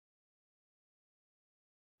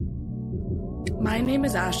My name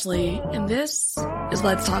is Ashley, and this is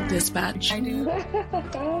Let's Talk Dispatch. I do.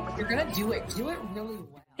 You're going to do it. Do it really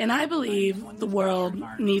well. And I believe the world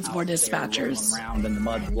needs more dispatchers. Around in the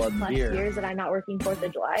mud, blood, and beer. Years that I'm not working 4th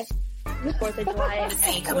of July. 4th of July.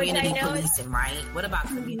 Hey, community policing, right? What about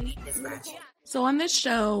community dispatching? So on this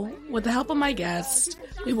show, with the help of my guests,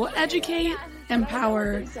 we will educate,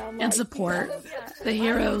 empower, and support the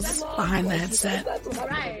heroes behind the headset.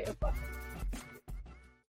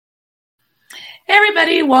 Hey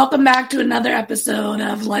everybody, welcome back to another episode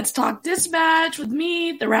of Let's Talk Dispatch with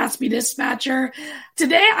me, the Raspy Dispatcher.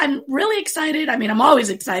 Today, I'm really excited. I mean, I'm always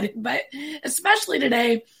excited, but especially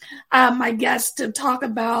today, my guest to talk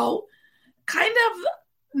about kind of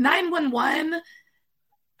 911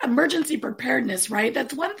 emergency preparedness, right?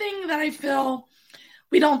 That's one thing that I feel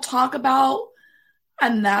we don't talk about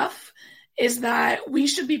enough is that we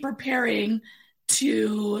should be preparing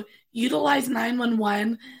to utilize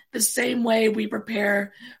 911 the same way we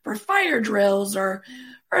prepare for fire drills or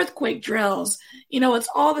earthquake drills. You know, it's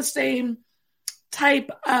all the same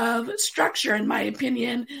type of structure, in my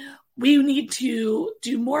opinion. We need to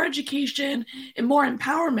do more education and more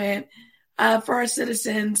empowerment for our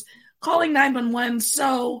citizens, calling 911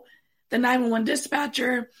 so the 911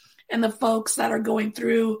 dispatcher and the folks that are going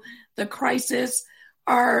through the crisis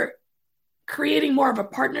are creating more of a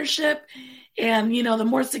partnership. And, you know, the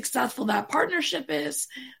more successful that partnership is,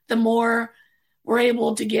 the more we're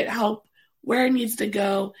able to get help where it needs to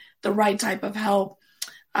go, the right type of help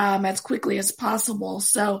as quickly as possible.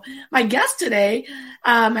 So my guest today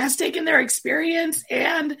has taken their experience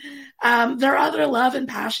and their other love and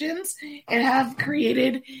passions and have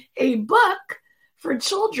created a book for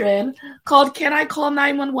children called Can I Call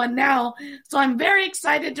 911 Now? So I'm very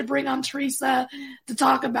excited to bring on Theresa to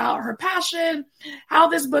talk about her passion, how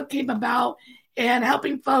this book came about, and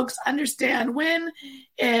helping folks understand when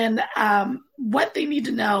and what they need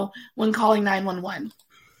to know when calling 911.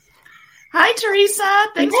 Hi, Theresa.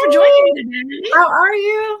 Thanks for joining me today. How are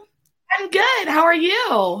you? I'm good. How are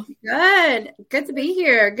you? Good. Good to be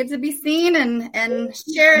here. Good to be seen and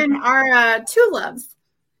sharing our two loves.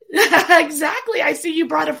 Exactly. I see you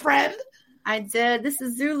brought a friend. I did. This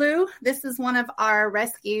is Zulu. This is one of our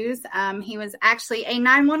rescues. He was actually a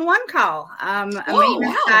 911 call. A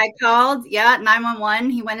maintenance guy called. Yeah, 911.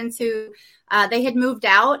 He went into, they had moved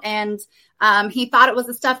out and he thought it was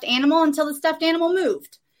a stuffed animal until the stuffed animal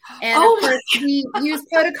moved. And of course, we use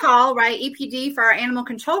protocol, right? EPD for our animal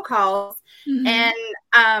control calls. Mm-hmm.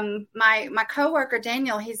 And my coworker,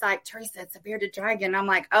 Daniel, he's like, Theresa, it's a bearded dragon. I'm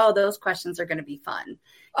like, oh, those questions are going to be fun.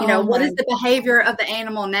 You know, what is the behavior of the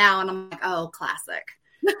animal now? And I'm like, oh, classic.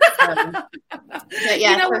 But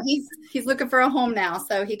yeah, so he's looking for a home now.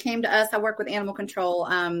 So he came to us. I work with animal control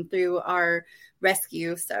through our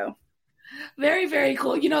rescue. So very, very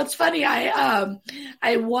cool. You know, it's funny.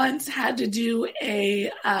 I once had to do a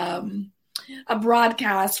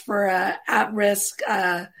broadcast for a at-risk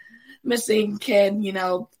missing kid, you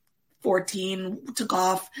know, 14, took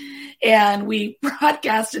off, and we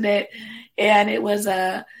broadcasted it, and it was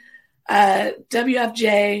a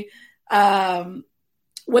WFJ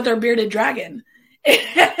with our bearded dragon.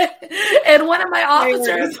 And one of my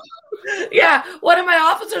officers,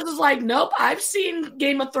 was like, nope, I've seen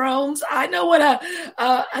Game of Thrones. I know what a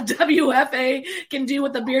WFA can do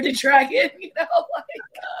with a bearded dragon, you know, like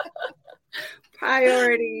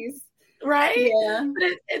priorities. Right? Yeah.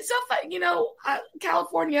 But it's so fun, you know,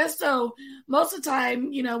 California. So most of the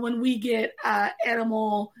time, you know, when we get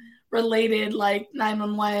animal related, like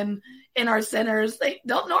 911 in our centers, they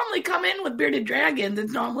don't normally come in with bearded dragons.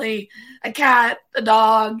 It's normally a cat, a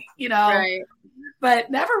dog, you know, right.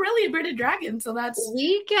 But never really a bearded dragon. So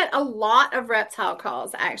we get a lot of reptile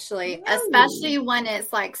calls, actually, especially when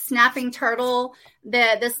it's like snapping turtle.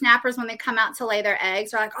 The snappers, when they come out to lay their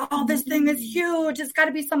eggs, are like, oh, this thing is huge. It's got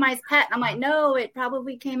to be somebody's pet. And I'm like, no, it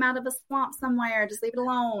probably came out of a swamp somewhere. Just leave it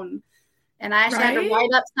alone. And I actually had to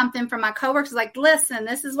write up something for my coworkers, like, listen,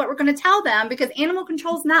 this is what we're going to tell them because animal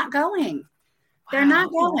control is not going. They're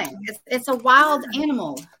not going. It's a wild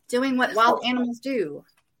animal doing what wild animals do.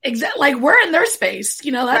 Exactly. Like we're in their space,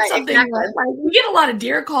 you know, that's something like we get a lot of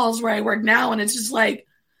deer calls where I work now. And it's just like,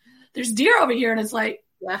 there's deer over here. And it's like,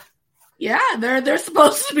 yeah, they're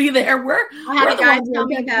supposed to be there. I had a guy tell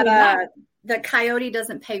me that the coyote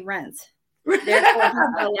doesn't pay rent. Therefore, he's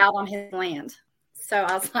not allowed on his land. So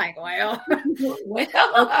I was like, well,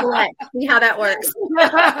 see how that works.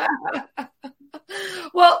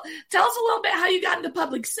 Well, tell us a little bit how you got into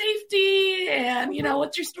public safety and, you know,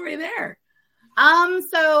 what's your story there?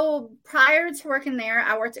 So prior to working there,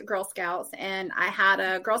 I worked at Girl Scouts and I had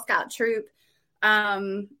a Girl Scout troop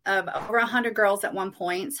of over 100 girls at one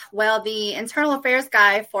point. Well, the internal affairs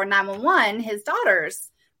guy for 911, his daughters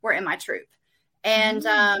were in my troop. And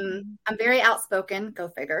I'm very outspoken, go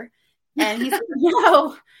figure. And he said,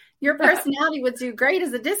 your personality would do great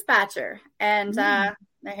as a dispatcher. And now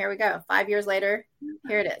here we go. 5 years later,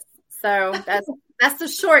 here it is. So that's the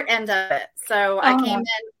short end of it. So I came in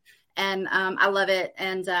and I love it.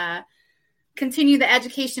 And continue the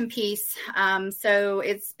education piece. So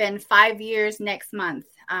it's been 5 years next month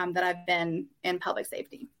that I've been in public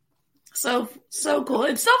safety. So cool.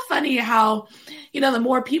 It's so funny how, the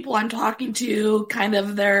more people I'm talking to, kind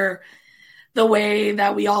of the way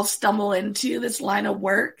that we all stumble into this line of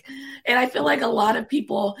work. And I feel like a lot of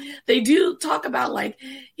people, they do talk about like,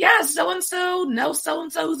 yeah, so-and-so knows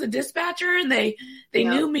so-and-so who's a dispatcher. And they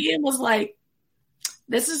knew me and was like,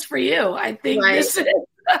 this is for you. I think this is.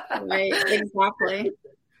 Right, exactly.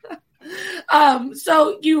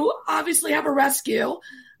 So you obviously have a rescue.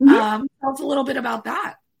 Tell us a little bit about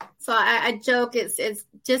that. So I joke it's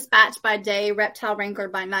dispatch by day, reptile wrangler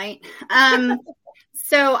by night.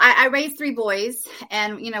 So I raised 3 boys,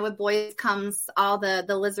 and with boys comes all the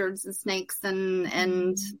lizards and snakes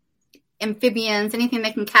and amphibians, anything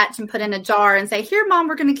they can catch and put in a jar and say, here, Mom,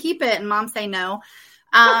 we're going to keep it. And Mom say no.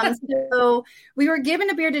 So we were given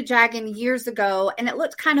a bearded dragon years ago, and it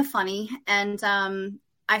looked kind of funny. And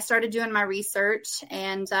I started doing my research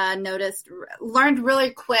and learned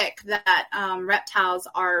really quick that reptiles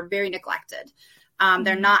are very neglected.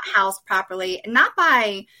 They're not housed properly, not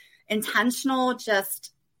by intentional,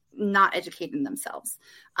 just not educating themselves.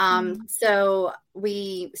 So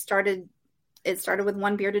it started with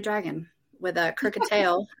one bearded dragon with a crooked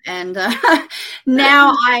tail. And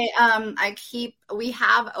now we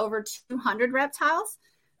have over 200 reptiles.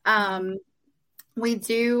 We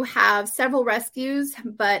do have several rescues,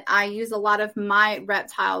 but I use a lot of my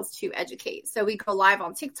reptiles to educate. So we go live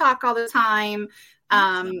on TikTok all the time.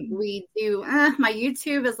 We do, my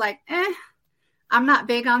YouTube is like, I'm not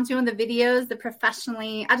big on doing the videos,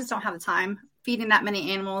 I just don't have the time feeding that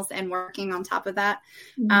many animals and working on top of that.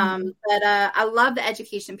 But I love the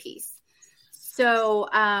education piece. So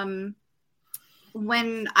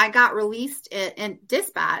when I got released in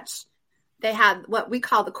dispatch, they had what we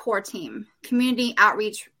call the core team, community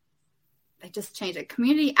outreach. They just changed it.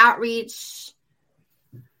 Community outreach,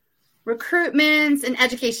 recruitment, and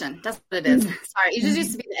education. That's what it is. Sorry. It just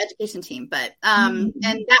used to be the education team. But, and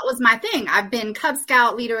that was my thing. I've been Cub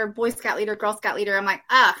Scout leader, Boy Scout leader, Girl Scout leader. I'm like,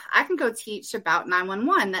 I can go teach about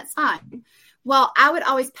 911. That's fine. Well, I would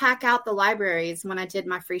always pack out the libraries when I did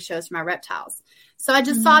my free shows for my reptiles. So I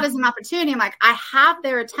just saw it as an opportunity. I'm like, I have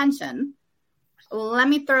their attention. Let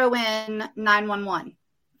me throw in 911.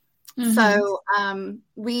 So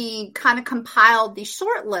we kind of compiled the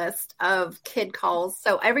short list of kid calls.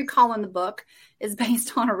 So every call in the book is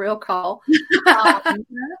based on a real call,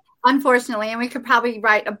 unfortunately. And we could probably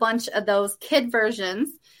write a bunch of those kid versions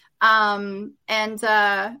and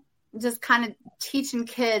just kind of teaching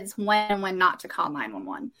kids when and when not to call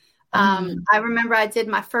 911. I remember I did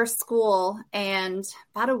my first school, and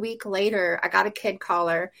about a week later, I got a kid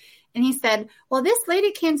caller. And he said, well, this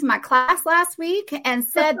lady came to my class last week and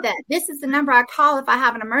said that this is the number I call if I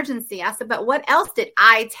have an emergency. I said, but what else did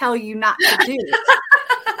I tell you not to do?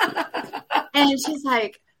 And she's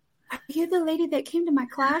like, are you the lady that came to my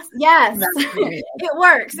class? Yes, it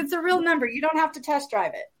works. It's a real number. You don't have to test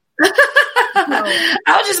drive it.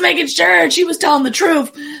 I was just making sure she was telling the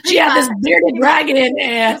truth. She had this bearded dragon.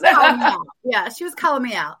 And yeah, she was calling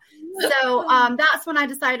me out. So that's when I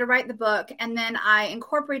decided to write the book, and then I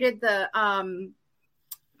incorporated the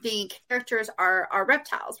characters are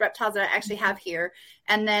reptiles that I actually have here.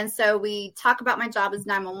 And then so we talk about my job as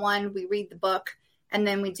 911, we read the book, and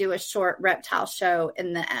then we do a short reptile show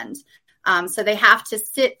in the end. So they have to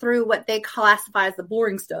sit through what they classify as the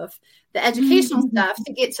boring stuff, the educational stuff,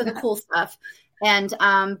 to get to the cool stuff. And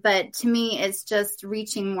but to me, it's just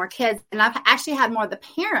reaching more kids. And I've actually had more of the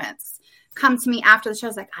parents come to me after the show.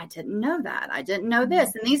 Like, I didn't know that. I didn't know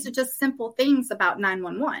this. And these are just simple things about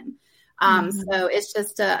 911. So it's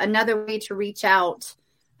just another way to reach out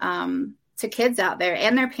to kids out there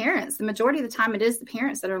and their parents. The majority of the time, it is the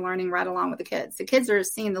parents that are learning right along with the kids. The kids are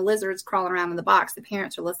seeing the lizards crawling around in the box. The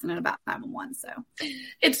parents are listening about 911. So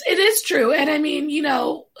it is true. And I mean,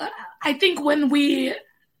 I think when we,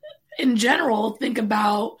 in general, think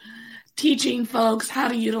about teaching folks how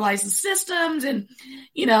to utilize the systems and,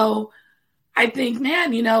 I think,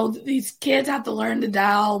 man, these kids have to learn to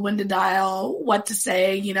dial, when to dial, what to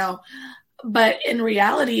say, but in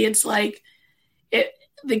reality, it's like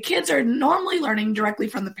the kids are normally learning directly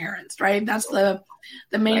from the parents, right? That's the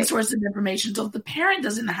main source of information. So if the parent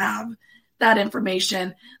doesn't have that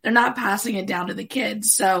information. They're not passing it down to the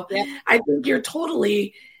kids. So I think you're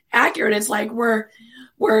totally accurate. It's like we're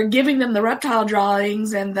giving them the reptile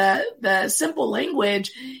drawings and the simple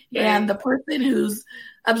language, and the person who's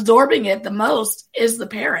absorbing it the most is the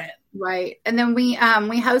parent. Right. And then we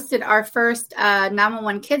hosted our first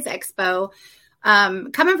 911 Kids Expo.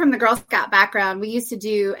 Coming from the Girl Scout background, we used to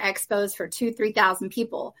do expos for 2,000-3,000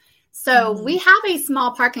 people. So we have a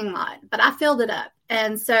small parking lot, but I filled it up.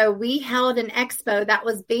 And so we held an expo that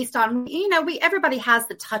was based on, everybody has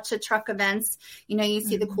the touch a truck events. You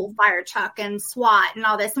see the cool fire truck and SWAT and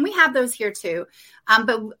all this. And we have those here too.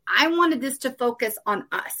 But I wanted this to focus on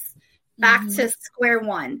us, back to square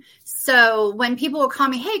one. So when people would call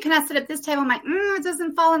me, hey, can I sit at this table? I'm like, it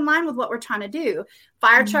doesn't fall in line with what we're trying to do.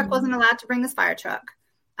 Fire truck wasn't allowed to bring this fire truck.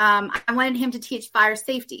 I wanted him to teach fire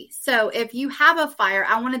safety. So if you have a fire,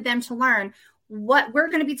 I wanted them to learn what we're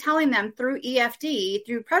going to be telling them through EFD,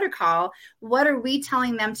 through protocol. What are we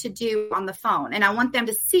telling them to do on the phone? And I want them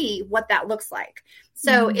to see what that looks like.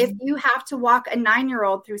 So if you have to walk a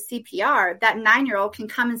 9-year-old through CPR, that 9-year-old can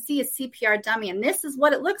come and see a CPR dummy. And this is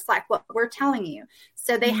what it looks like, what we're telling you.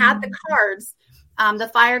 So they had the cards. The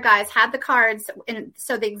fire guys had the cards. And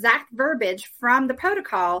so the exact verbiage from the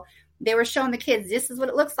protocol, they were showing the kids, this is what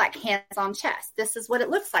it looks like, hands on chest. This is what it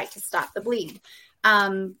looks like to stop the bleed.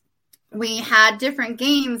 We had different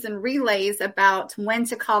games and relays about when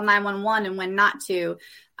to call 911 and when not to.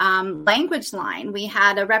 Language line. We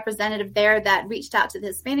had a representative there that reached out to the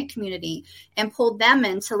Hispanic community and pulled them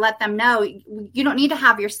in to let them know you don't need to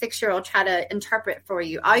have your 6-year-old try to interpret for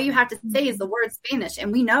you. All you have to say is the word Spanish,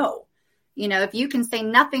 and we know. If you can say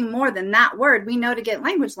nothing more than that word, we know to get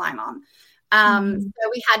language line on. So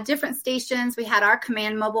we had different stations. We had our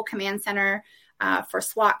mobile command center for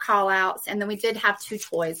SWAT call outs. And then we did have 2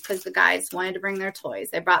 toys because the guys wanted to bring their toys.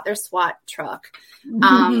 They brought their SWAT truck.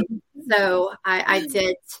 So I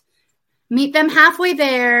did meet them halfway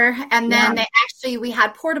there. And then we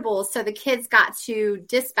had portables. So the kids got to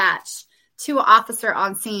dispatch to an officer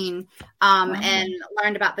on scene and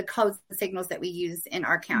learned about the codes and signals that we use in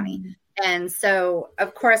our county. And so,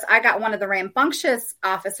 of course, I got one of the rambunctious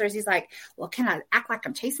officers. He's like, well, can I act like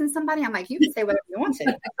I'm chasing somebody? I'm like, you can say whatever you want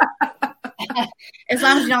to. As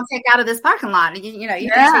long as you don't take out of this parking lot, you can chase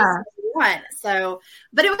whatever you want. So,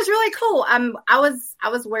 but it was really cool. I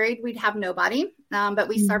was worried we'd have nobody, but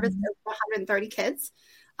we serviced over 130 kids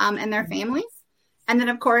and their families. And then,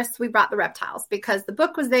 of course, we brought the reptiles because the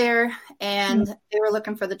book was there and they were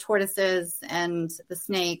looking for the tortoises and the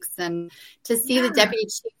snakes. And to see the deputy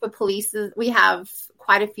chief of police, we have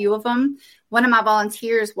quite a few of them. One of my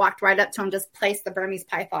volunteers walked right up to him, just placed the Burmese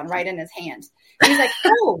python right in his hand. And he's like,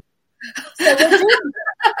 oh. So we're doing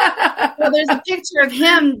that. So there's a picture of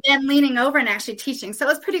him then leaning over and actually teaching. So it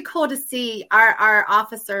was pretty cool to see our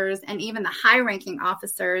officers and even the high-ranking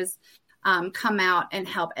officers come out and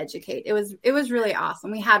help educate. It was really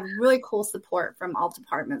awesome. We had really cool support from all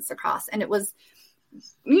departments across, and it was,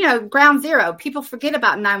 ground zero. People forget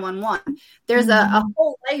about 911. There's a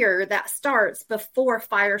whole layer that starts before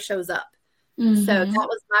fire shows up. So that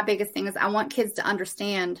was my biggest thing is I want kids to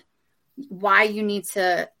understand why you need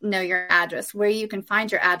to know your address, where you can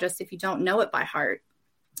find your address if you don't know it by heart.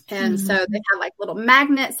 And so they had like little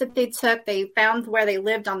magnets that they took. They found where they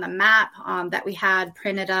lived on the map that we had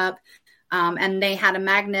printed up. And they had a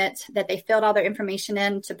magnet that they filled all their information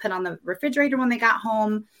in to put on the refrigerator when they got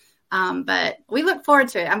home. But we look forward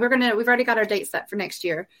to it. And we've already got our date set for next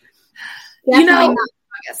year. Definitely not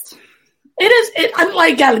August. I'm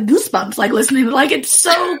like got goosebumps, like listening. Like it's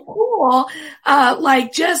so cool.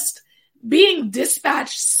 Like just being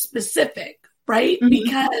dispatch specific, right?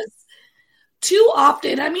 Because too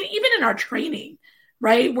often, I mean, even in our training,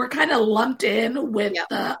 right, we're kind of lumped in with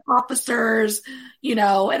the officers, and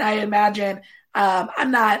I imagine,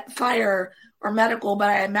 I'm not fire or medical, but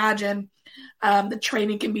I imagine the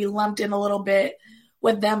training can be lumped in a little bit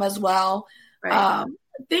with them as well. Right.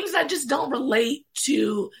 Things that just don't relate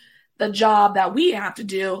to the job that we have to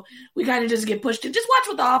do, we kind of just get pushed in. Just watch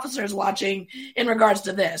what the officer is watching in regards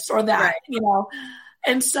to this or that,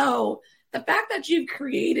 And so the fact that you've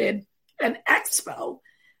created an expo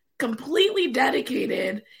completely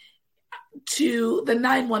dedicated to the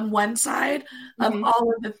 911 side of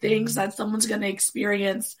all of the things that someone's going to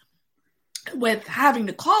experience with having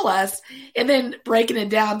to call us and then breaking it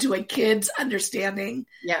down to a kid's understanding.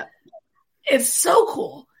 Yeah. It's so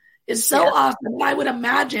cool. It's so awesome. I would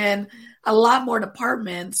imagine a lot more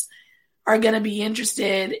departments are going to be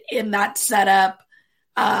interested in that setup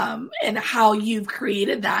and how you've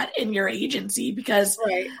created that in your agency, because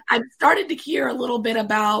I've started to hear a little bit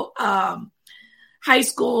about high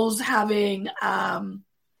schools having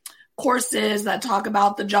courses that talk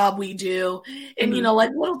about the job we do and,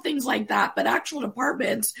 like little things like that, but actual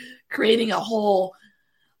departments creating a whole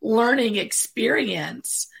learning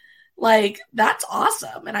experience. Like, that's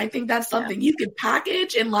awesome. And I think that's something you could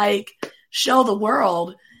package and like show the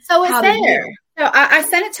world. So it's there. So I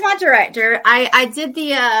sent it to my director. I did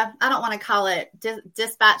the, I don't want to call it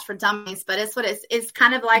dispatch for dummies, but it's what it's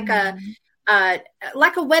kind of like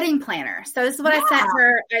like a wedding planner. So this is what I sent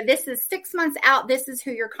her. This is 6 months out. This is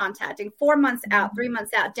who you're contacting. 4 months out, 3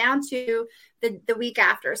 months out, down to the week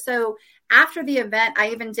after. So after the event, I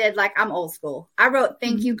even did, like, I'm old school. I wrote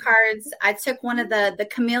thank you cards. I took one of the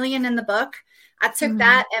chameleon in the book. I took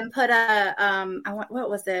that and put what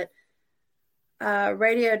was it?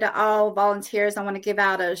 Radio to all volunteers. I want to give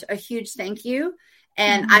out a huge thank you.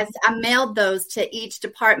 And I mailed those to each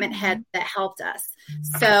department head that helped us.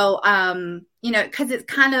 So, because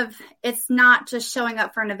it's not just showing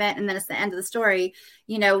up for an event and then it's the end of the story.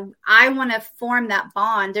 I want to form that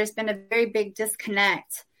bond. There's been a very big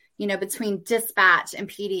disconnect, between dispatch and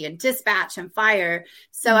PD and dispatch and fire.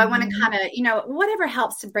 So I want to kind of, whatever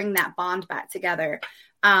helps to bring that bond back together.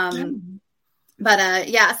 But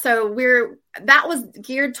so that was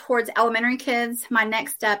geared towards elementary kids. My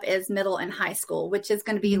next step is middle and high school, which is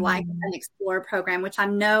going to be like an Explorer program, which I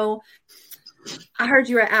know. I heard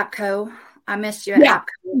you were at APCO. I missed you at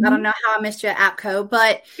APCO. I don't know how I missed you at APCO,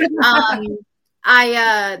 but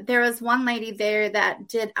there was one lady there that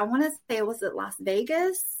did, I want to say, was it Las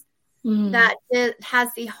Vegas? That has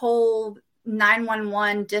the whole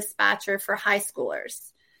 911 dispatcher for high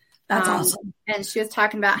schoolers. That's awesome. And she was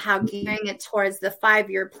talking about how gearing it towards the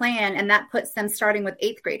 5-year plan, and that puts them starting with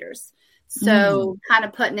 8th graders. So kind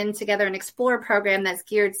of putting in together an Explorer program that's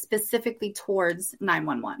geared specifically towards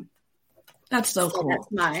 911. That's so cool.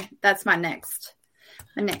 That's my next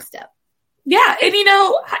step. Yeah. And,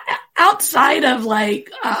 outside of like,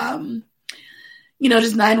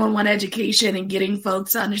 just 911 education and getting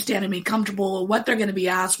folks to understand and be comfortable with what they're going to be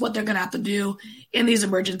asked, what they're going to have to do in these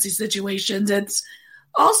emergency situations, it's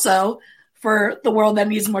also, for the world that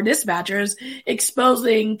needs more dispatchers,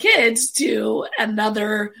 exposing kids to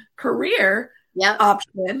another career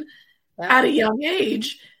option at a young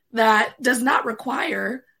age that does not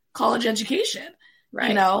require college education.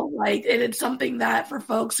 Right. It's something that for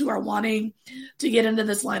folks who are wanting to get into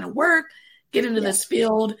this line of work, get into this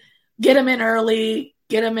field, get them in early,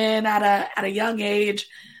 get them in at a young age,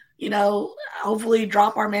 hopefully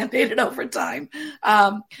drop our mandated overtime.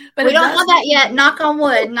 But we don't have that yet. Knock on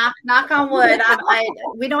wood. Knock on wood.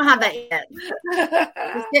 We don't have that yet.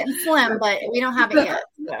 It's getting slim, but we don't have it yet.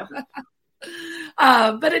 So.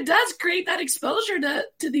 But it does create that exposure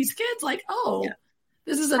to these kids. Like,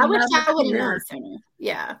 this is another. I wish I would have known sooner.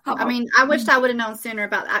 Yeah. I wished I would have known sooner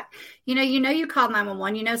about that. You called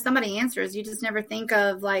 911. Somebody answers. You just never think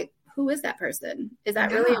of, like, who is that person? Is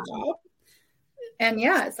that really a job? And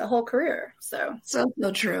it's a whole career. So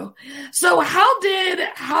true. So how did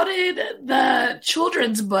the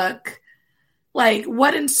children's book, like,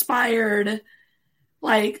 what inspired,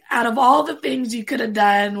 like, out of all the things you could have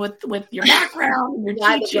done with your background and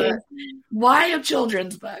your teaching, why a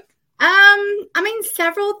children's book?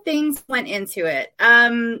 Several things went into it.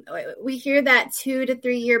 We hear that 2 to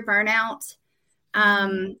 3 year burnout.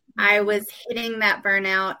 I was hitting that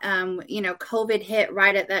burnout. COVID hit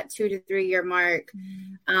right at that 2 to 3 year mark.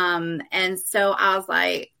 And so I was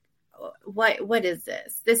like, what is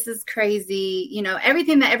this? This is crazy.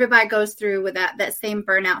 Everything that everybody goes through with that same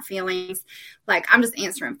burnout feelings. Like, I'm just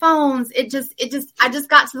answering phones. I just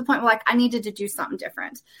got to the point where, like, I needed to do something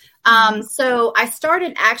different. So I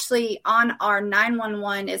started actually on our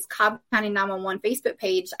 911 is Cobb County 911 Facebook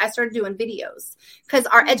page. I started doing videos because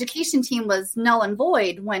our education team was null and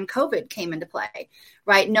void when COVID came into play,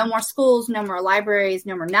 right? No more schools, no more libraries,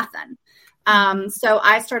 no more nothing. So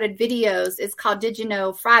I started videos. It's called Did You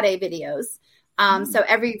Know Friday videos. So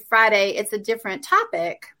every Friday it's a different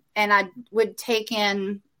topic, and I would take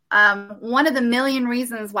in one of the million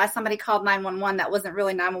reasons why somebody called 911 that wasn't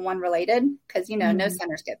really 911 related, because no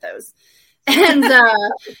centers get those. And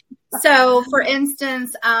so, for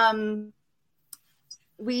instance,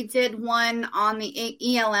 we did one on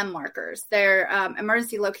the ELM markers. They're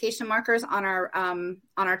emergency location markers on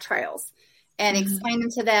our trails. And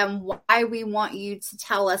explaining to them why we want you to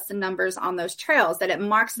tell us the numbers on those trails, that it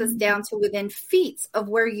marks us down to within feet of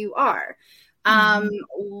where you are.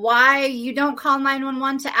 Why you don't call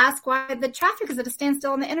 911 to ask why the traffic is at a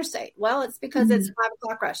standstill on the interstate. Well, it's because it's 5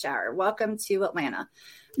 o'clock rush hour. Welcome to Atlanta.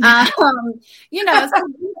 Some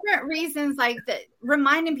different reasons like that,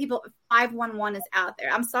 reminding people 511 is out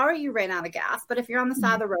there. I'm sorry you ran out of gas, but if you're on the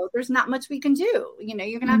side of the road, there's not much we can do. You're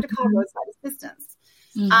going to have to call roadside assistance.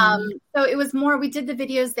 So it was more, we did the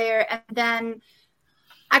videos there, and then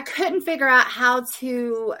I couldn't figure out how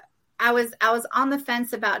to, I was on the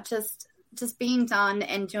fence about just being done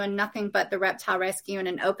and doing nothing but the reptile rescue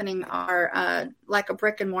and opening our, like a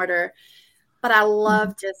brick and mortar. But I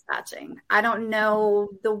love dispatching. I don't know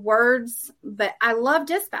the words, but I love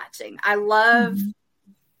dispatching. I love,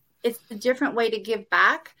 it's a different way to give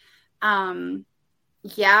back.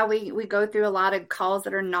 Yeah, we go through a lot of calls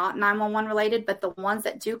that are not 911 related, but the ones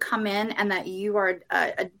that do come in and that you are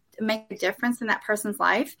make a difference in that person's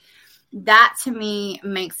life, that to me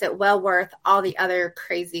makes it well worth all the other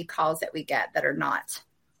crazy calls that we get that are not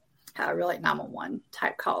really 911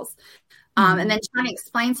 type calls. And then trying to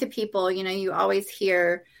explain to people, you always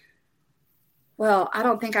hear, well, I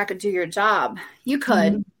don't think I could do your job. You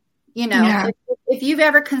could, if you've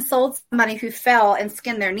ever consoled somebody who fell and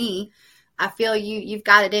skinned their knee, I feel you've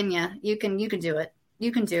got it in you. You can do it.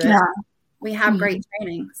 You can do it. Yeah. We have great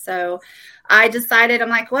training. So I decided, I'm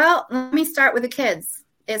like, well, let me start with the kids.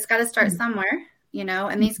 It's got to start somewhere,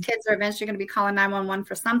 and these kids are eventually going to be calling 911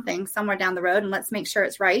 for something somewhere down the road. And let's make sure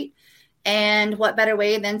it's right. And what better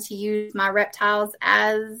way than to use my reptiles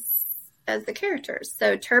as the characters.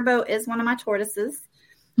 So Turbo is one of my tortoises.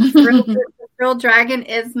 Frilled Dragon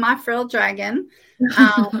is my frilled dragon.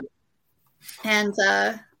 And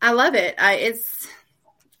I love it. It's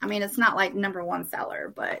not like number one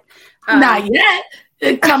seller, but not yet.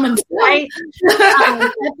 It's coming right.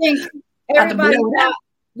 I think everybody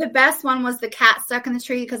the best one was the cat stuck in the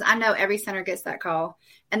tree, because I know every center gets that call.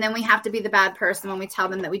 And then we have to be the bad person when we tell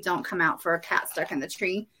them that we don't come out for a cat stuck in the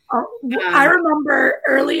tree. I remember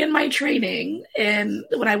early in my training, and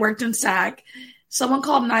when I worked in SAC, someone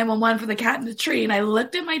called 911 for the cat in the tree. And I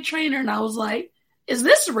looked at my trainer and I was like, is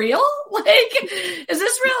this real? Is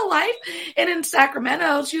this real life? And in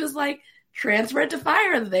Sacramento, she was like, transfer it to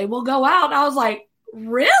fire. They will go out. And I was like,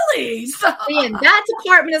 really? So that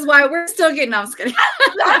department is why we're still getting off. I'm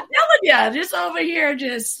telling you, just over here,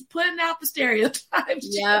 just putting out the stereotypes.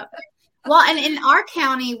 Yeah. Well, and in our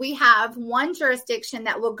county, we have one jurisdiction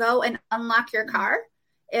that will go and unlock your car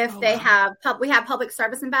if we have public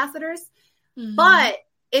service ambassadors. But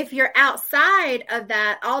if you're outside of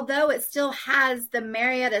that, although it still has the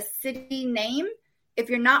Marietta city name, if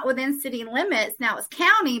you're not within city limits, now it's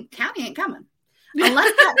county ain't coming.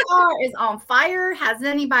 Unless that car is on fire, has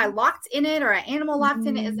anybody locked in it, or an animal locked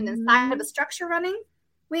in it, isn't inside of a structure running,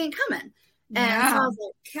 we ain't coming. And so I was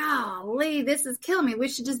like, golly, this is killing me. We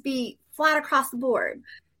should just be flat across the board.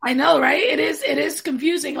 I know, right? It is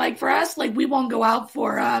confusing. Like for us, like we won't go out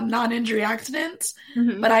for non-injury accidents,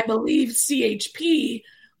 but I believe CHP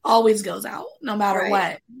always goes out no matter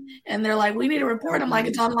what. And they're like, we need to report. I'm like,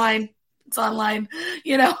 it's online. It's online.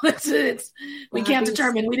 It's we can't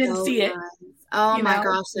determine. We didn't see it. Oh my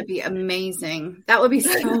gosh, that'd be amazing. That would be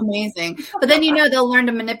so amazing. But then they'll learn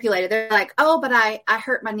to manipulate it. They're like, oh, but I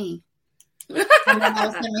hurt my knee. And then all of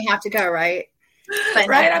a sudden we have to go, right? But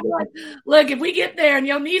right? I'm like, look, if we get there and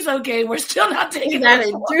your knee's okay, we're still not taking that.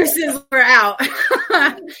 Deuces, we're out.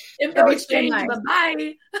 Exchange,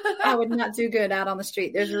 bye. I would not do good out on the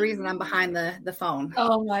street. There's a reason I'm behind the phone.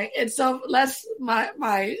 Oh my! And so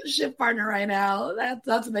my shift partner right now. That's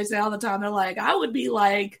what they say all the time. They're like, I would be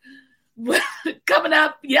like coming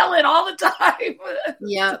up yelling all the time.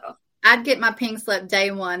 Yep. So. I'd get my pink slip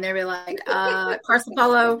day one. They'd be like,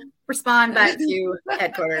 Carcioppolo, respond back to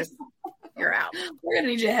headquarters. You're out. We're going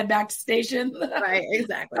to need you to head back to station. Right,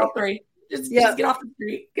 exactly. All three. Just get off the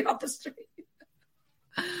street. Get off the street.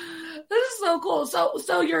 This is so cool.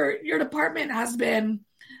 So your department has been,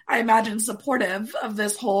 I imagine, supportive of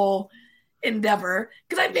this whole endeavor,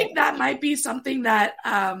 because I think that might be something that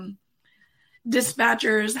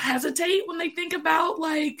dispatchers hesitate when they think about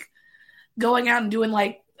like going out and doing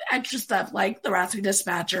like extra stuff like the rescue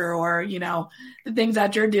dispatcher, or the things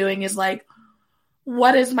that you're doing is like,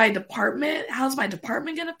 what is my department? How's my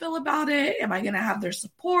department going to feel about it? Am I going to have their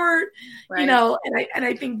support? Right. And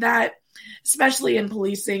I think that, especially in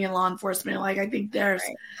policing and law enforcement, like I think there's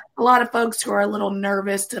a lot of folks who are a little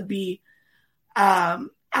nervous to be out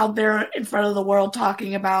there in front of the world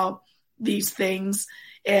talking about these things.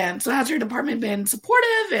 And so has your department been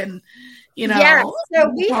supportive? And, Yeah,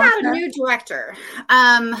 so we had a new director,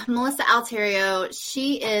 Melissa Alterio.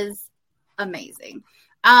 She is amazing.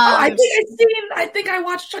 I think I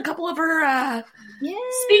watched a couple of her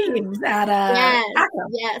speakings at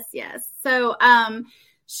yes. So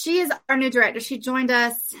she is our new director. She joined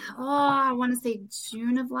us, I want to say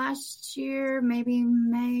June of last year, maybe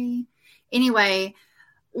May. Anyway,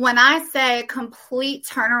 when I say complete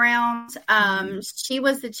turnaround, she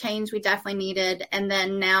was the change we definitely needed. And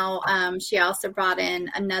then now she also brought in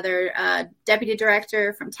another deputy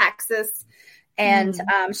director from Texas. And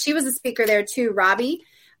she was a speaker there too, Robbie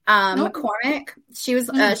McCormick. She's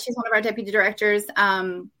one of our deputy directors.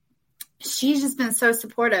 She's just been so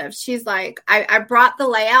supportive. She's like, I brought the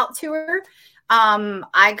layout to her.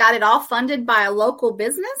 I got it all funded by a local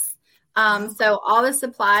business. So all the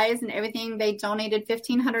supplies and everything, they donated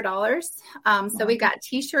 $1,500. So we got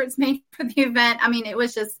t-shirts made for the event. I mean, it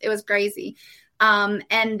was crazy.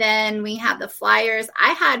 And then we have the flyers.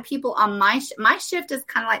 I had people on my shift is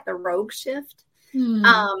kind of like the rogue shift.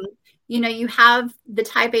 You have the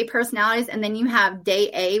type A personalities, and then you have day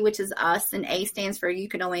A, which is us, and A stands for you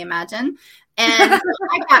can only imagine. And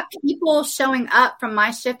I got people showing up from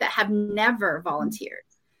my shift that have never volunteered.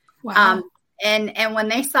 Wow. And when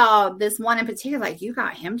they saw this one in particular, like, you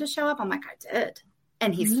got him to show up? I'm like, I did.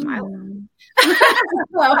 And he's smiling.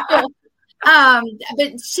 But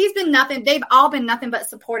she's been nothing. They've all been nothing but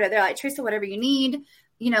supportive. They're like, Theresa, whatever you need,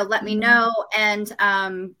 let me know. And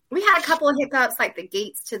we had a couple of hiccups, like the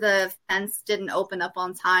gates to the fence didn't open up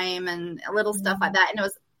on time and little stuff like that. And it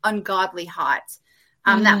was ungodly hot.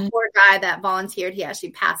 That poor guy that volunteered, he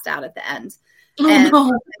actually passed out at the end. And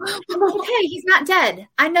okay, he's not dead.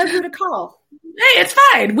 I know who to call. Hey, it's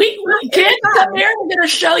fine. We kids come here. We're going to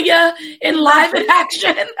show you in live in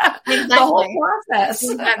action the whole process.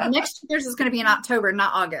 Next year's is going to be in October,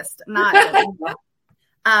 not August. But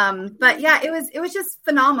yeah, it was just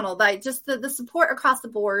phenomenal. Like just the support across the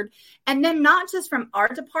board, and then not just from our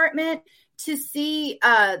department to see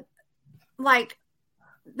like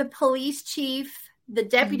the police chief. The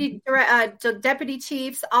deputy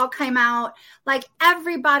chiefs all came out, like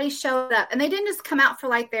everybody showed up, and they didn't just come out for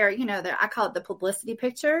like their I call it the publicity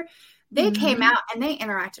picture. They came out and they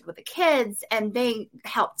interacted with the kids and they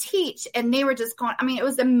helped teach, and they were just going, I mean, it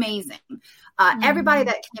was amazing. Everybody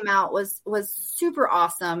that came out was super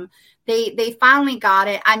awesome. They finally got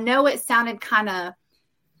it. I know it sounded kind of,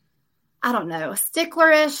 I don't know,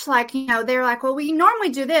 sticklerish, like, they're like, well, we normally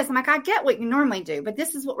do this. I'm like, I get what you normally do, but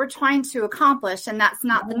this is what we're trying to accomplish, and that's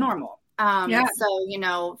not the normal.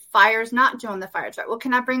 So, fire's not doing the fire truck. Well,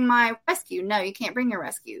 can I bring my rescue? No, you can't bring your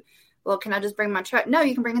rescue. Well, can I just bring my truck? No,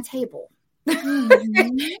 you can bring a table. You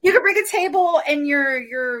can bring a table and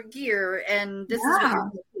your gear, and this is what you're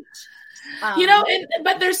going to teach.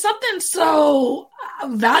 But there's something so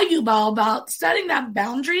valuable about setting that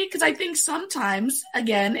boundary, because I think sometimes,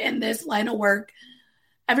 again, in this line of work,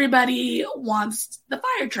 everybody wants the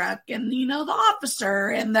fire truck and the officer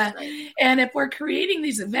and if we're creating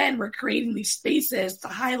these events, we're creating these spaces to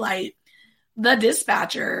highlight the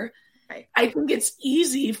dispatcher. Right. I think it's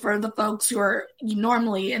easy for the folks who are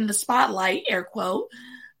normally in the spotlight, air quote,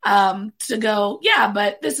 to go, yeah,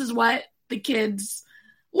 but this is what the kids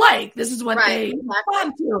like. This is what they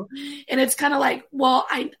respond to. And it's kind of like, well,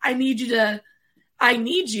 I need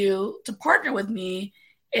you to partner with me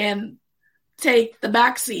and take the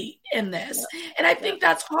backseat in this. And I think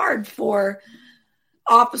that's hard for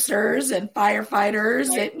officers and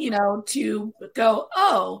firefighters and, to go,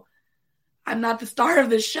 oh, I'm not the star of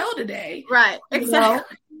this show today. Right.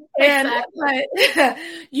 Exactly. But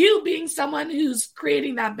you being someone who's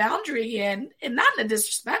creating that boundary and not in a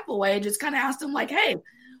disrespectful way, just kind of ask them like, hey,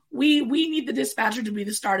 we need the dispatcher to be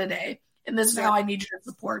the star today, and this is how I need you to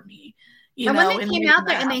support me. And when they came out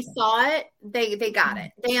there and they saw it, they got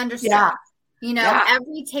it. They understood. Yeah.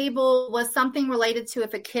 Every table was something related to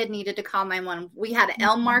if a kid needed to call 911. We had an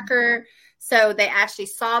L marker, so they actually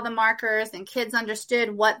saw the markers, and kids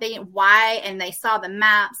understood why, and they saw the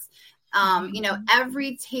maps.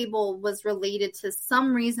 Every table was related to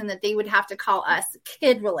some reason that they would have to call us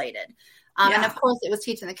kid related. And of course it was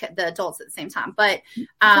teaching the adults at the same time. But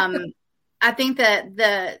I think that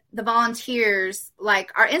the volunteers,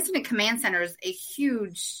 like our incident command center is a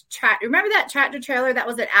huge remember that tractor trailer that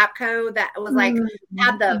was at APCO that was like,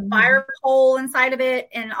 had the fire pole inside of it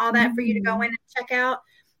and all that for you to go in and check out?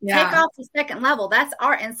 Take off the second level. That's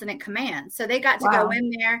our incident command. So they got to go in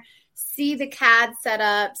there, see the CAD set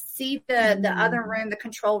up, see the other room, the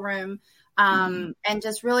control room, and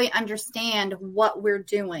just really understand what we're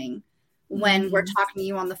doing when we're talking to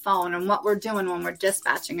you on the phone, and what we're doing when we're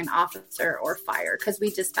dispatching an officer or fire, because we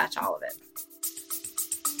dispatch all of it.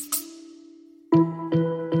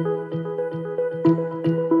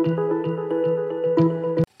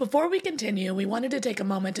 Before we continue, we wanted to take a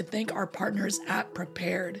moment to thank our partners at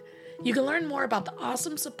Prepared. You can learn more about the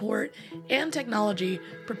awesome support and technology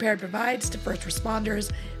Prepared provides to first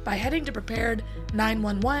responders by heading to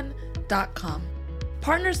prepared911.com.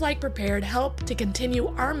 Partners like Prepared help to continue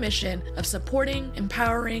our mission of supporting,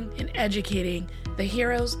 empowering, and educating the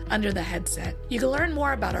heroes under the headset. You can learn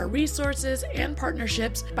more about our resources and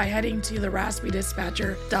partnerships by heading to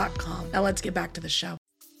theraspydispatcher.com. Now let's get back to the show.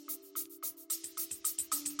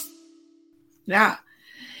 Yeah,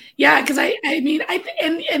 because I mean,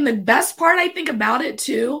 and the best part I think about it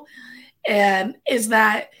too, and is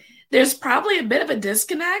that there's probably a bit of a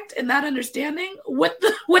disconnect in that understanding with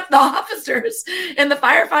the officers and the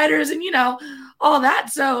firefighters and, all that.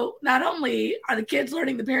 So not only are the kids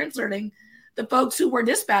learning, the parents learning, the folks who were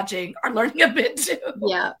dispatching are learning a bit too.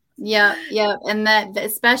 Yeah. And that,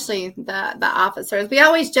 especially the officers, we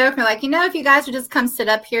always joke, we're like, if you guys would just come sit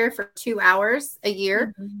up here for 2 hours a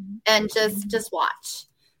year and just watch.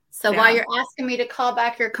 So while you're asking me to call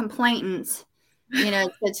back your complainants,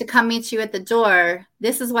 to come meet you at the door,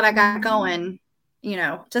 this is what I got going.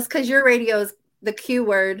 Just because your radio is the Q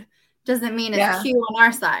word doesn't mean it's Q on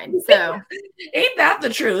our side. So ain't that the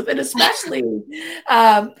truth? And especially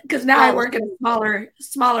because now I work at a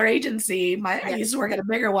smaller agency. I used to work at a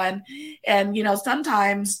bigger one. And,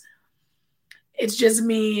 sometimes it's just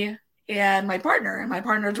me and my partner. And my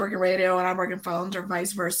partner's working radio and I'm working phones or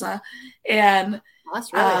vice versa. And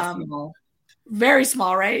that's really small. Very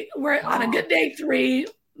small, right? We're on a good day 3,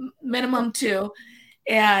 minimum 2.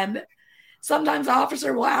 And sometimes the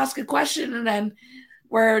officer will ask a question and then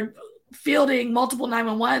we're fielding multiple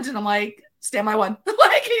 911s and I'm like, stand by 1.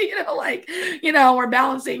 We're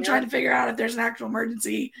balancing, trying to figure out if there's an actual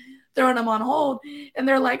emergency, throwing them on hold. And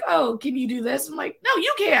they're like, oh, can you do this? I'm like, no,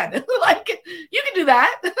 you can. You can do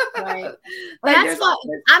that. Right. That's what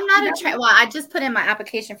I'm not I just put in my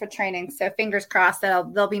application for training. So fingers crossed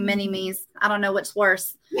that there'll be mini me's. I don't know which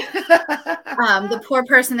worse. The poor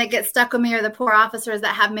person that gets stuck with me or the poor officers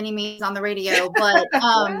that have mini me's on the radio. But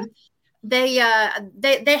they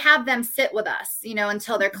have them sit with us,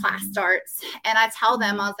 until their class starts. And I tell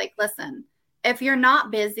them, I was like, listen, if you're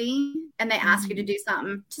not busy and they ask you to do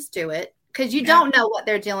something, just do it. Because you don't know what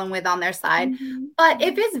they're dealing with on their side. But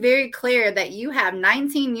if it's very clear that you have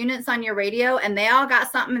 19 units on your radio and they all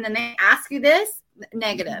got something and then they ask you this,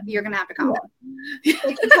 negative. You're going to have to call them.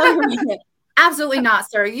 Absolutely not,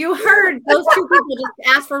 sir. You heard those 2 people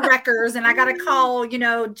just ask for records and I got to call,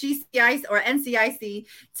 GCIC or NCIC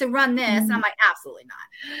to run this. And I'm like, absolutely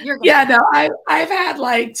not. I've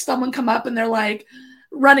had someone come up and they're like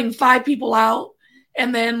running 5 people out.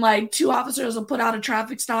 And then 2 officers will put out a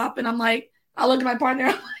traffic stop. And I'm like, I look at my partner.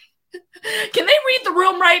 I'm like, can they read the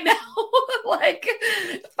room right now?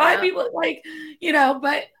 5 people,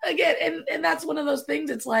 but again, and that's one of those things.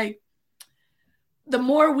 It's like, the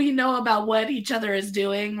more we know about what each other is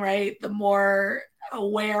doing, right, the more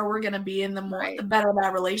aware we're going to be and the better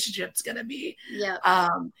that relationship's going to be.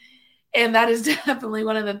 And that is definitely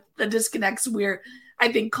one of the disconnects we're,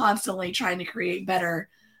 I think, constantly trying to create better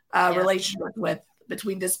relationship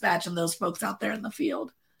between dispatch and those folks out there in the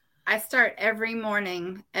field. I start every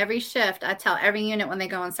morning, every shift. I tell every unit when they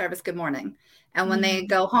go on service, good morning. And when they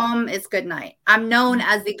go home, it's good night. I'm known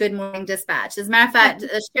as the good morning dispatch. As a matter of fact,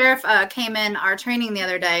 the sheriff came in our training the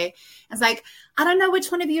other day. It's like, I don't know which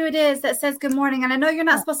one of you it is that says good morning. And I know you're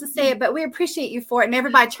not supposed to say it, but we appreciate you for it. And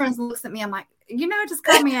everybody turns and looks at me. I'm like, just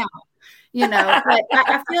call me out. But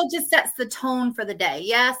I feel just sets the tone for the day.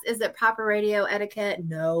 Yes. Is it proper radio etiquette?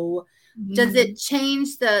 No. Does it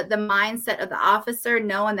change the mindset of the officer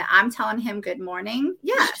knowing that I'm telling him good morning?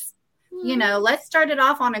 Yes. Let's start it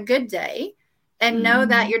off on a good day and know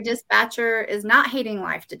that your dispatcher is not hating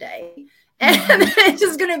life today. And it's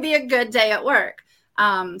just going to be a good day at work.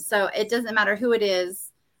 So it doesn't matter who it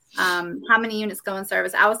is, how many units go in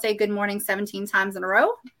service. I would say good morning 17 times in a row.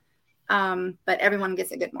 But everyone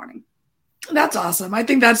gets a good morning. That's awesome. I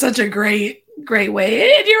think that's such a great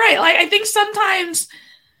way. And you're right. I think sometimes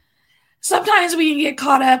we can get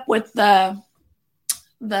caught up with the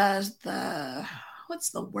what's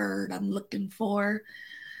the word I'm looking for?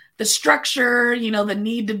 The structure, the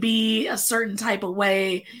need to be a certain type of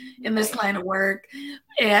way in this line of work.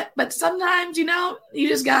 But sometimes, you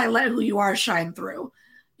just got to let who you are shine through,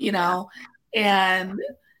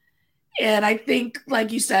 and I think,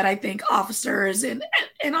 like you said, I think officers and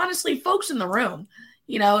honestly, folks in the room,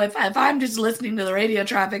 if I'm just listening to the radio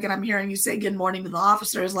traffic and I'm hearing you say good morning to the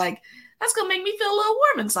officers, that's going to make me feel a little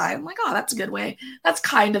warm inside. I'm like, oh, that's a good way. That's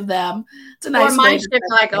kind of them. It's a nice way.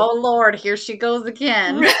 Oh, Lord, here she goes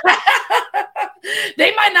again.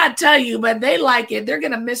 They might not tell you, but they like it. They're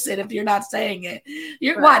going to miss it if you're not saying it.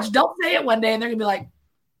 Watch, don't say it one day and they're going to be like,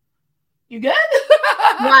 You good?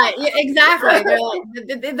 Right. Yeah, exactly.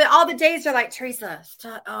 They're like, all the days are like, Theresa,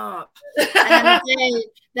 shut up. And then the day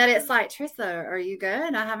that it's like, Theresa, are you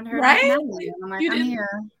good? I haven't heard anything out of you. I'm like, I'm here.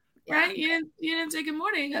 Yeah. Right? You didn't say good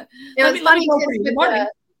morning. It was funny because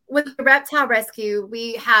with the reptile rescue,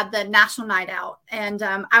 we had the national night out, and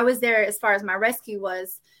I was there as far as my rescue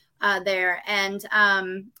was there. And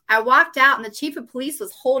I walked out, and the chief of police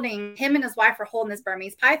was holding him and his wife were holding this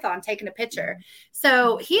Burmese python, taking a picture.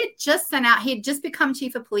 So he had just become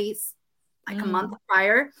chief of police like a month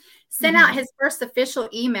prior. Sent out his first official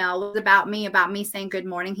email was about me saying good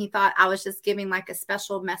morning. He thought I was just giving like a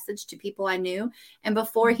special message to people I knew. And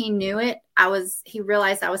before he knew it, he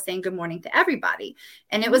realized I was saying good morning to everybody.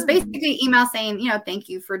 And it was basically email saying, thank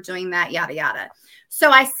you for doing that, yada, yada. So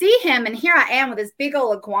I see him, and here I am with this big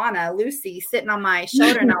old iguana, Lucy, sitting on my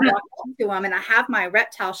shoulder, and I walk up to him, and I have my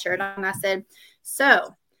reptile shirt on, and I said,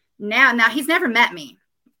 so now he's never met me.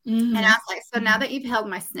 And I was like, so now that you've held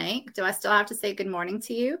my snake, do I still have to say good morning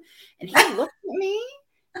to you? And he looked at me,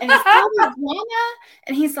 and he's held my iguana,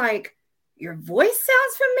 and he's like, your voice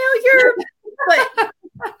sounds familiar, but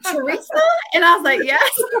Theresa? And I was like,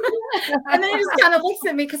 yes. And then he just kind of looks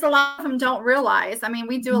at me because a lot of them don't realize. I mean,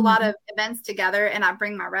 we do a lot of events together, and I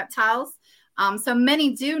bring my reptiles. So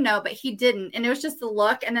many do know, but he didn't. And it was just a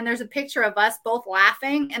look. And then there's a picture of us both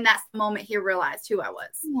laughing. And that's the moment he realized who I was.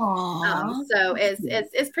 So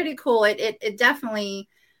it's pretty cool. It definitely,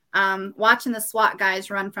 watching the SWAT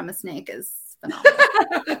guys run from a snake is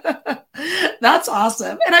phenomenal. That's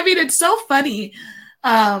awesome. And I mean, it's so funny.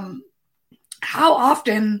 How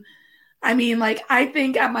often, I mean, like, I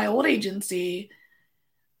think at my old agency,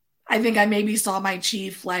 I think I maybe saw my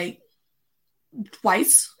chief like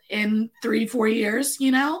twice in 3-4 years,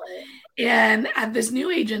 and at this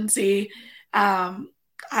new agency,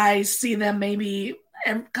 I see them maybe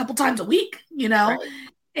a couple times a week, right.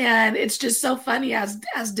 And it's just so funny as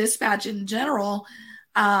dispatch in general,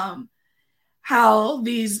 how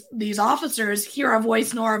these officers hear our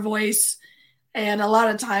voice, know our voice, and a lot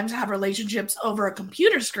of times have relationships over a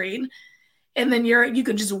computer screen, and then you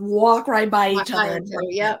can just walk right by each other,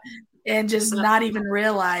 and just not even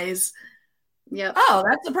realize. Yeah. Oh,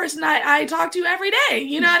 that's the person I talk to every day.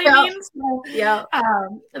 You know what I mean? So,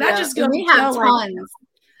 that just goes. We have tons.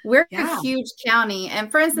 We're a huge county, and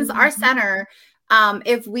for instance, our center,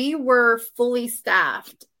 if we were fully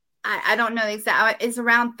staffed, I don't know the exact. It's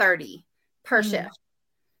around 30 per shift.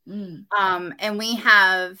 And we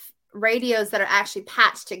have radios that are actually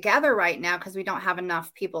patched together right now because we don't have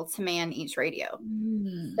enough people to man each radio.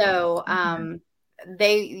 So,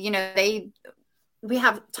 we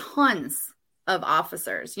have tons of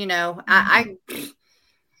officers, I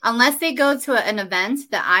unless they go to an event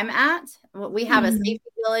that I'm at, we have a safety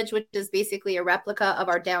village, which is basically a replica of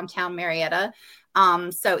our downtown Marietta.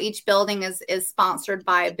 So each building is sponsored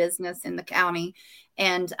by a business in the county,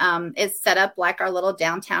 and it's set up like our little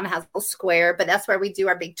downtown. It has a little square, but that's where we do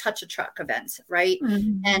our big touch a truck event, right?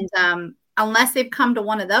 And unless they've come to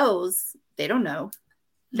one of those, they don't know.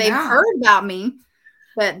 They've heard about me,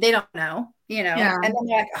 but they don't know. And then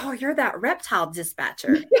they're like, oh, you're that reptile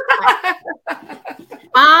dispatcher.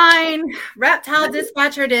 Fine. Reptile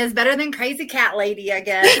dispatcher it is. Better than crazy cat lady, I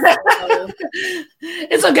guess. So.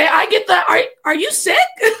 It's okay. I get that. Are you sick?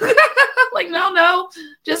 Like, no,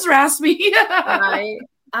 just raspy. Right.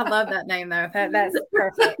 I love that name, though. That's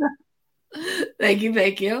perfect. Thank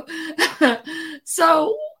you.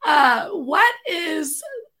 So what is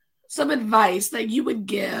some advice that you would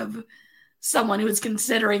give someone who is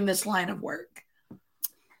considering this line of work?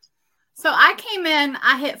 So I came in,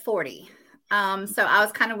 I hit 40. So I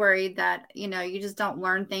was kind of worried that, you just don't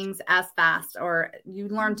learn things as fast, or you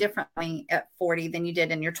learn differently at 40 than you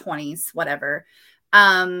did in your 20s, whatever.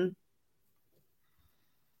 To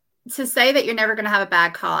say that you're never going to have a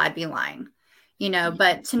bad call, I'd be lying,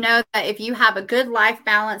 but to know that if you have a good life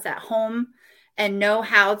balance at home and know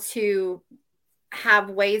how to have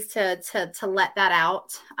ways to let that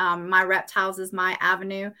out. My reptiles is my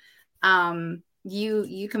avenue.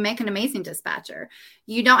 You can make an amazing dispatcher.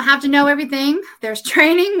 You don't have to know everything. There's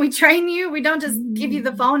training. We train you. We don't just give you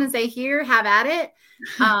the phone and say, here, have at it.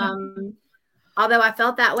 Although I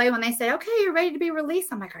felt that way when they say, okay, you're ready to be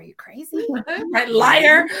released. I'm like, are you crazy? Right,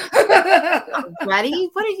 liar. Ready?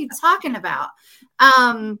 What are you talking about?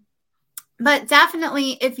 But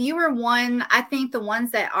definitely, if you are one, I think the ones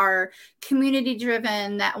that are community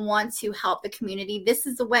driven, that want to help the community, this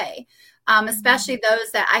is the way. Especially those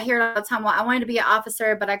that I hear all the time. Well, I wanted to be an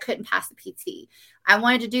officer, but I couldn't pass the PT. I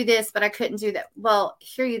wanted to do this, but I couldn't do that. Well,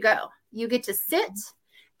 here you go. You get to sit.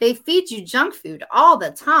 They feed you junk food all the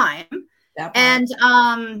time. And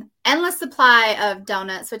endless supply of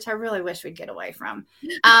donuts, which I really wish we'd get away from.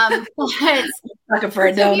 But looking for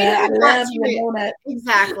a donut. I love you a donut.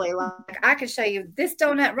 Exactly. Like I could show you this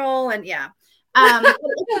donut roll, and but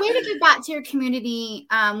it's a way to give back to your community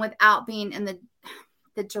without being in the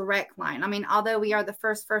direct line. I mean, although we are the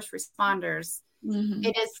first responders,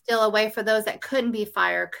 it is still a way for those that couldn't be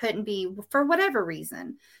for whatever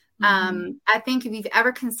reason. I think if you've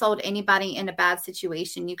ever consoled anybody in a bad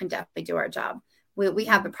situation, you can definitely do our job. We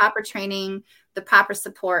have the proper training, the proper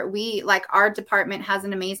support. Our department has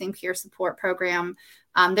an amazing peer support program.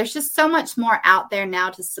 There's just so much more out there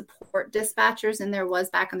now to support dispatchers than there was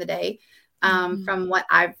back in the day. From what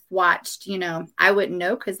I've watched, I wouldn't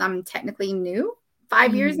know because I'm technically new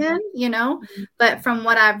 5 years in, but from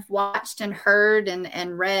what I've watched and heard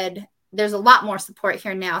and read, there's a lot more support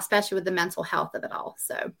here now, especially with the mental health of it all.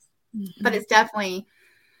 So, but it's definitely,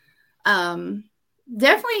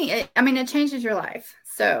 it changes your life.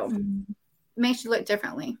 So it makes you look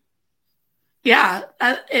differently. Yeah,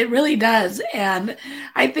 it really does. And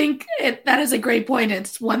I think that is a great point.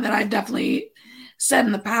 It's one that I've definitely said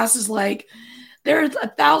in the past is like, there's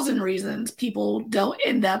 1,000 reasons people don't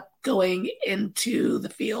end up going into the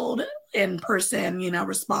field in person,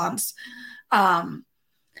 response.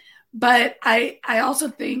 But I also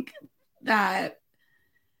think that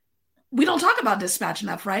we don't talk about dispatch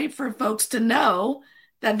enough, right? For folks to know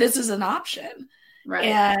that this is an option. Right.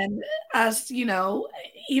 And us,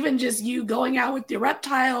 even just you going out with your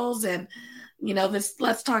reptiles and, this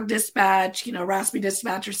Let's Talk Dispatch, Raspy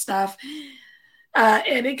Dispatcher stuff.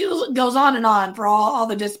 And it goes on and on for all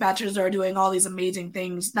the dispatchers that are doing all these amazing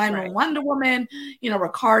things. 911 to Woman,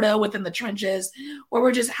 Ricardo within the trenches, where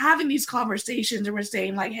we're just having these conversations and we're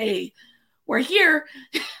saying like, hey, we're here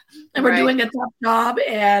and we're doing a tough job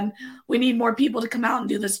and we need more people to come out and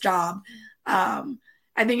do this job.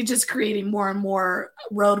 I think it's just creating more and more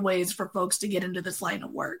roadways for folks to get into this line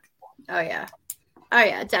of work. Oh yeah,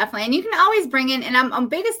 definitely. And you can always bring in, and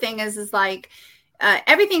biggest thing is like,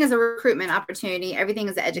 everything is a recruitment opportunity. Everything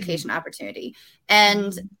is an education opportunity.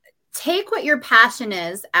 And take what your passion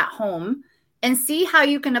is at home and see how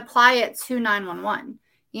you can apply it to 911.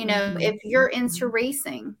 If you're into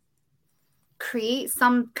racing, create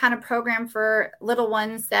some kind of program for little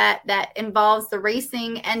ones that involves the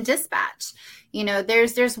racing and dispatch.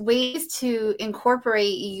 There's ways to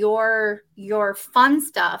incorporate your fun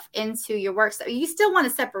stuff into your work. So you still want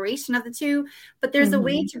a separation of the two, but there's a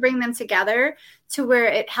way to bring them together to where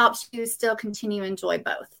it helps you still continue to enjoy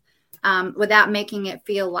both without making it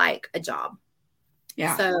feel like a job.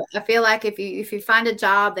 Yeah. So I feel like if you find a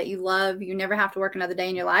job that you love, you never have to work another day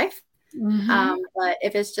in your life. But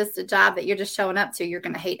if it's just a job that you're just showing up to, you're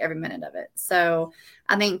going to hate every minute of it. So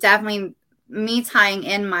I think definitely me tying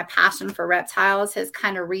in my passion for reptiles has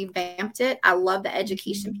kind of revamped it. I love the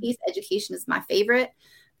education piece. Education is my favorite.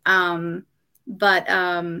 But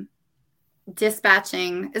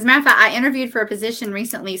dispatching, as a matter of fact, I interviewed for a position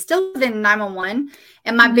recently, still within 911.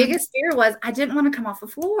 And my biggest fear was I didn't want to come off the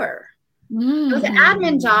floor. It was an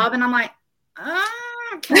admin job. And I'm like,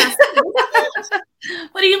 can I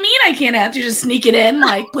what do you mean I can't answer? You just sneak it in,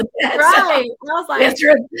 like put that right. I was like, yes,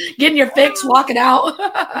 you're getting your fix, walking out.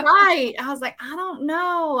 Right. I was like, I don't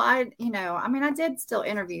know. I did still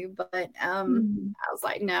interview, but I was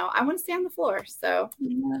like, no, I want to stay on the floor. So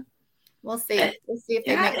we'll see. We'll see if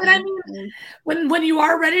they make it. And I mean, when you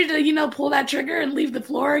are ready to, pull that trigger and leave the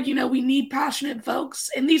floor, we need passionate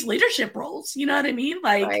folks in these leadership roles. You know what I mean?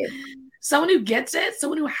 Like someone who gets it,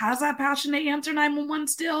 someone who has that passion to answer 911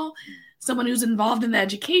 still, someone who's involved in the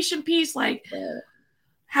education piece, like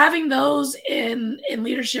having those in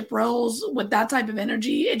leadership roles with that type of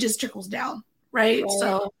energy, it just trickles down, right?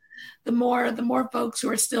 So the more folks who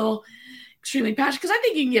are still extremely passionate, because I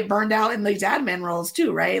think you can get burned out in these admin roles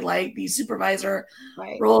too, right? Like these supervisor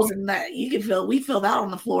roles, and that we feel that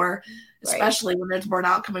on the floor, especially when there's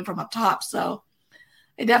burnout coming from up top. So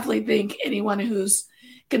I definitely think anyone who's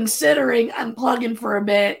considering unplugging for a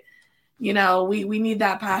bit, we need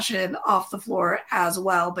that passion off the floor as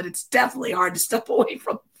well, but it's definitely hard to step away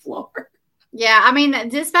from the floor. Yeah.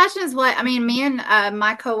 Dispatching is me and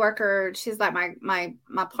my coworker, she's like my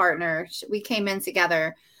partner. We came in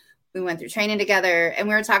together. We went through training together, and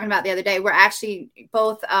we were talking about the other day, we're actually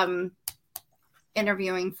both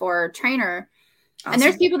interviewing for trainer. Awesome. And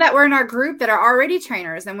there's people that were in our group that are already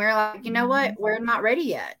trainers. And we're like, you know what? We're not ready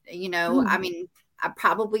yet. I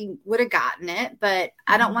probably would have gotten it, but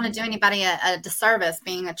I don't want to do anybody a disservice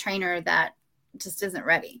being a trainer that just isn't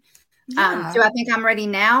ready. Yeah. Do I think I'm ready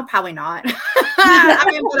now? Probably not. I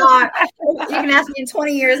mean, but, you can ask me in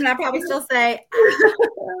 20 years and I'll probably still say,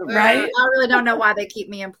 right. I really don't know why they keep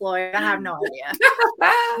me employed. I have no idea.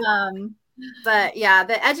 But yeah,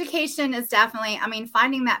 the education is definitely, I mean,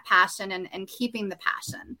 finding that passion and keeping the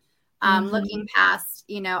passion. Looking past,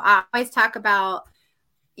 I always talk about,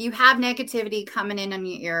 you have negativity coming in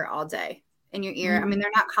your ear all day. In your ear. I mean,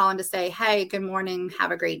 they're not calling to say, hey, good morning,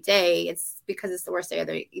 have a great day. It's because it's the worst day of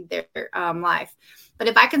their life. But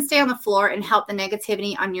if I can stay on the floor and help the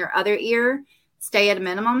negativity on your other ear stay at a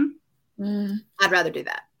minimum, I'd rather do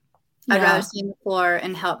that. I'd rather stay on the floor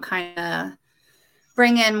and help kind of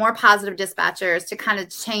bring in more positive dispatchers to kind of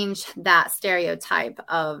change that stereotype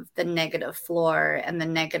of the negative floor and the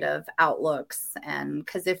negative outlooks. And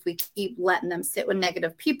because if we keep letting them sit with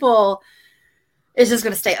negative people, it's just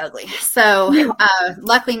going to stay ugly. So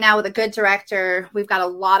luckily now with a good director, we've got a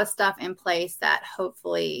lot of stuff in place that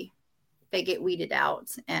hopefully they get weeded out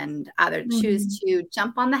and either choose to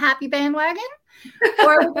jump on the happy bandwagon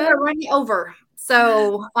or we're going to run you over.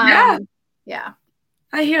 So, yeah.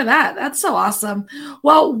 I hear that. That's so awesome.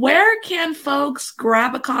 Well, where can folks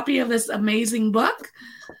grab a copy of this amazing book?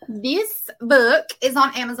 This book is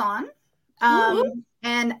on Amazon.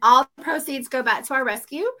 And all the proceeds go back to our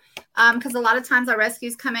rescue because a lot of times our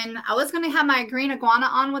rescues come in. I was going to have my green iguana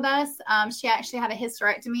on with us. She actually had a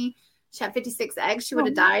hysterectomy. She had 56 eggs. She would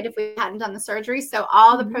have died if we hadn't done the surgery. So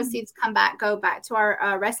all the proceeds go back to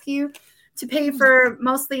our rescue to pay for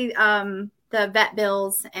mostly the vet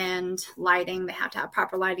bills and lighting. They have to have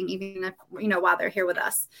proper lighting, even if, while they're here with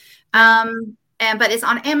us. But it's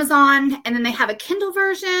on Amazon, and then they have a Kindle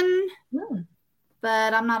version.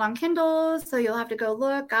 But I'm not on Kindle, so you'll have to go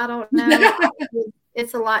look. I don't know.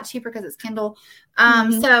 It's a lot cheaper because it's Kindle.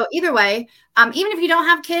 So either way, even if you don't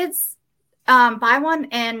have kids, buy one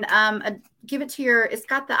and give it to it's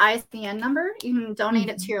got the ISBN number. You can donate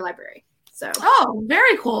it to your library. So. Oh,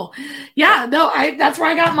 very cool. Yeah, no, that's where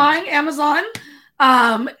I got mine, Amazon.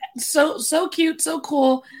 So cute, so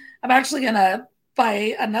cool. I'm actually going to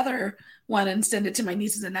buy another one and send it to my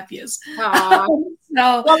nieces and nephews. Well,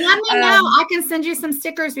 let me know. I can send you some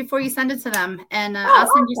stickers before you send it to them, and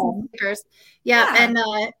I'll send you some stickers. Yeah. And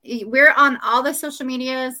we're on all the social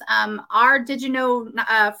medias. Our Did You Know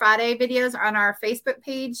Friday videos are on our Facebook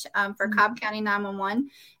page for Cobb County 911,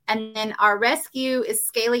 and then our rescue is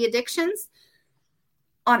Scaly Addictions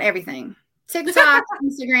on everything: TikTok,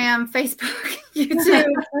 Instagram, Facebook,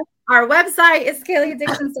 YouTube. Our website is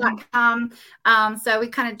scalyaddictions.com. So we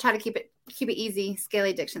kind of try to keep it easy,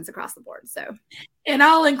 Scaly Addictions across the board. So, and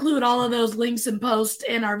I'll include all of those links and posts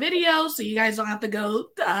in our video, so you guys don't have to go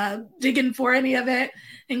digging for any of it,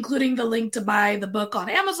 including the link to buy the book on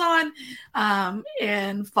Amazon,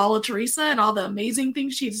 and follow Theresa and all the amazing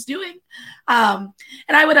things she's doing. And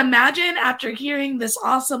I would imagine after hearing this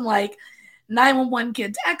awesome 911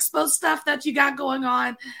 Kids Expo stuff that you got going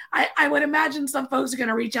on, I would imagine some folks are going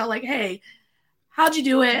to reach out like, hey, how'd you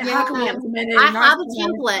do it? How can we implement it? I have a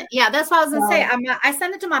template. Yeah, that's what I was going to say. I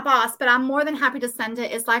send it to my boss, but I'm more than happy to send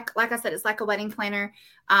it. It's like I said, it's like a wedding planner.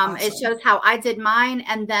 Awesome. It shows how I did mine,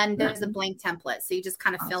 and then there's a blank template. So you just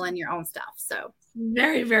kind of fill in your own stuff. So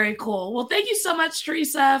very, very cool. Well, thank you so much,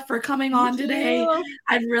 Theresa, for coming on today.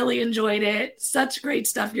 I really enjoyed it. Such great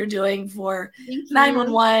stuff you're doing for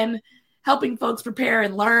 911, helping folks prepare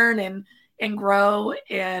and learn and grow.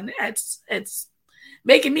 And it's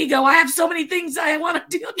making me go, I have so many things I want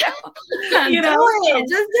to do now. Just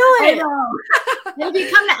do it. If you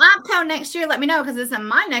come to Opco next year, let me know, because it's in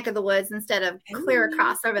my neck of the woods instead of clear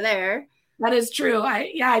across over there. That is true.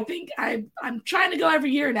 I think I'm trying to go every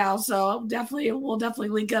year now, so we'll definitely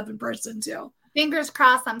link up in person too. Fingers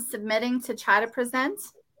crossed. I'm submitting to try to present.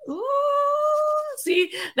 Ooh,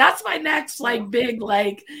 see, that's my next big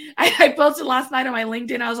I posted last night on my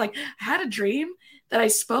LinkedIn. I was like, I had a dream that I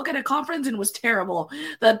spoke at a conference and it was terrible.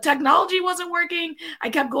 The technology wasn't working. I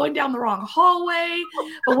kept going down the wrong hallway.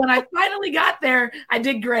 But when I finally got there, I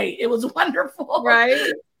did great. It was wonderful.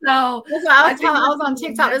 Right. So I was on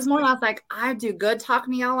TikTok this morning. I was like, I do good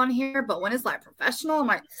talking to y'all on here, but when it's professional, I'm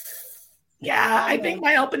like, yeah, I think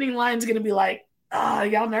my opening line is going to be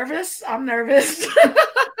y'all nervous? I'm nervous.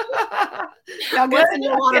 Y'all good?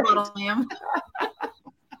 Your water bottle, ma'am.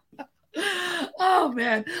 Oh,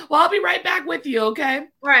 man. Well, I'll be right back with you, okay?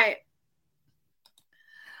 Right.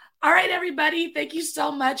 All right, everybody. Thank you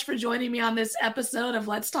so much for joining me on this episode of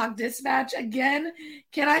Let's Talk Dispatch. Again,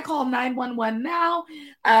 Can I Call 911 Now?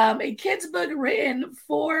 A kid's book written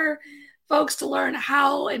for folks to learn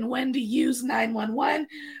how and when to use 911,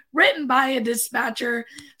 written by a dispatcher.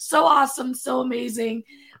 So awesome, so amazing.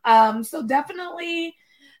 So definitely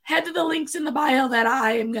head to the links in the bio that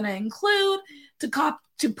I am going to include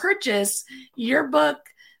to purchase your book.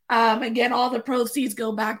 Again, all the proceeds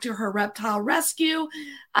go back to her reptile rescue.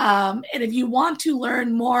 And if you want to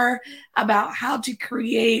learn more about how to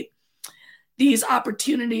create these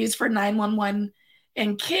opportunities for 911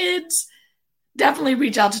 and kids, definitely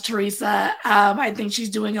reach out to Theresa. I think she's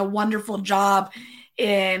doing a wonderful job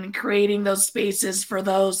in creating those spaces for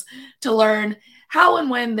those to learn how and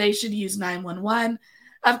when they should use 911.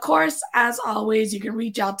 Of course, as always, you can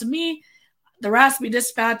reach out to me, the Raspy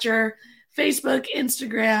Dispatcher, Facebook,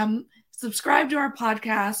 Instagram. Subscribe to our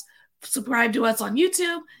podcast. Subscribe to us on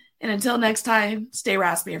YouTube. And until next time, stay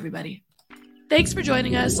raspy, everybody. Thanks for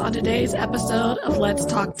joining us on today's episode of Let's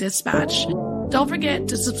Talk Dispatch. Don't forget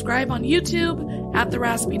to subscribe on YouTube at the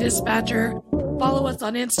Raspy Dispatcher. Follow us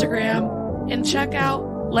on Instagram and check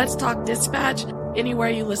out Let's Talk Dispatch anywhere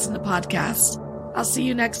you listen to podcasts. I'll see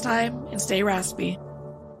you next time and stay raspy.